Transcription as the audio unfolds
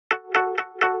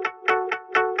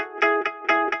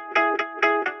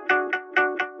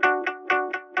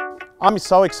I'm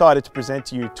so excited to present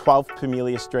to you 12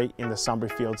 Pimelea Street in the Sunbury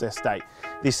Fields estate.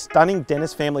 This stunning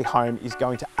Dennis family home is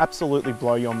going to absolutely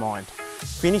blow your mind.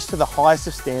 Finished to the highest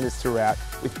of standards throughout,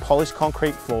 with polished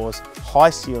concrete floors,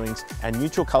 high ceilings and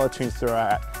neutral colour tunes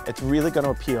throughout, it's really going to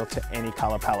appeal to any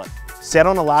colour palette. Set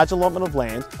on a large allotment of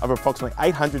land of approximately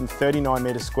 839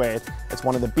 metres squared, it's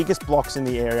one of the biggest blocks in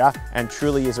the area and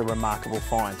truly is a remarkable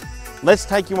find. Let's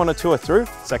take you on a tour through,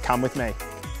 so come with me.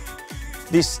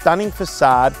 This stunning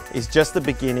facade is just the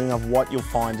beginning of what you'll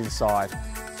find inside.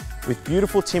 With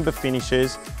beautiful timber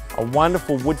finishes, a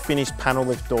wonderful wood finished panel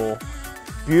lift door,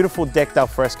 beautiful decked al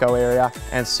fresco area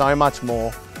and so much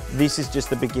more, this is just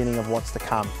the beginning of what's to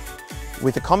come.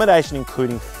 With accommodation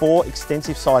including 4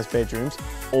 extensive sized bedrooms,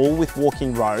 all with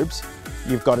walk-in robes,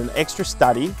 you've got an extra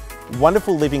study,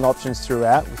 wonderful living options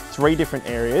throughout with 3 different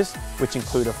areas, which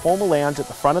include a formal lounge at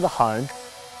the front of the home,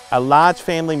 a large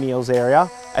family meals area,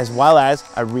 as well as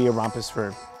a rear rumpus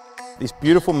room. This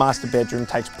beautiful master bedroom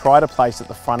takes pride of place at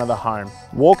the front of the home.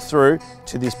 Walk through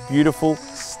to this beautiful,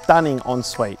 stunning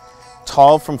ensuite,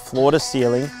 tiled from floor to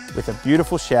ceiling with a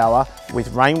beautiful shower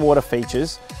with rainwater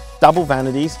features, double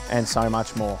vanities and so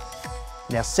much more.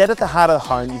 Now set at the heart of the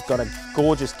home, you've got a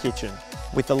gorgeous kitchen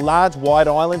with a large wide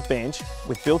island bench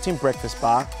with built-in breakfast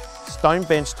bar, stone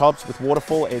bench tops with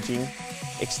waterfall edging,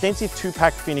 extensive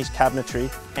 2-pack finished cabinetry,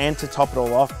 and to top it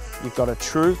all off, you've got a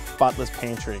true butler's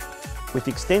pantry with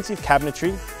extensive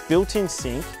cabinetry, built-in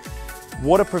sink,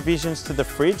 water provisions to the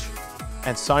fridge,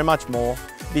 and so much more.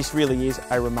 This really is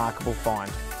a remarkable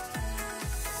find.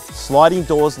 Sliding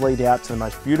doors lead out to the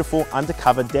most beautiful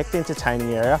undercover decked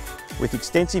entertaining area with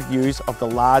extensive views of the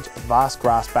large, vast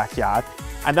grass backyard.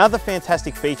 Another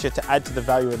fantastic feature to add to the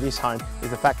value of this home is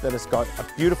the fact that it's got a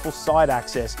beautiful side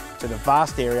access to the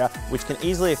vast area, which can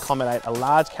easily accommodate a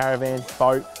large caravan,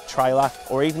 boat, trailer,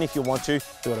 or even if you want to,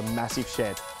 build a massive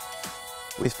shed.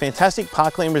 With fantastic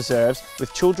parkland reserves,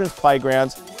 with children's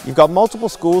playgrounds, you've got multiple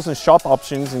schools and shop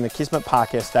options in the Kismet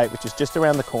Park estate, which is just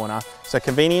around the corner, so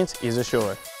convenience is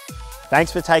assured.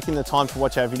 Thanks for taking the time to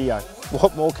watch our video.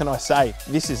 What more can I say?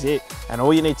 This is it. And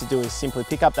all you need to do is simply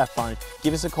pick up that phone,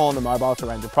 give us a call on the mobile to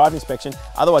arrange a private inspection.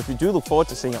 Otherwise, we do look forward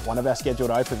to seeing you at one of our scheduled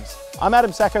opens. I'm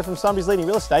Adam Sacco from Sunbury's Leading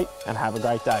Real Estate, and have a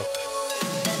great day.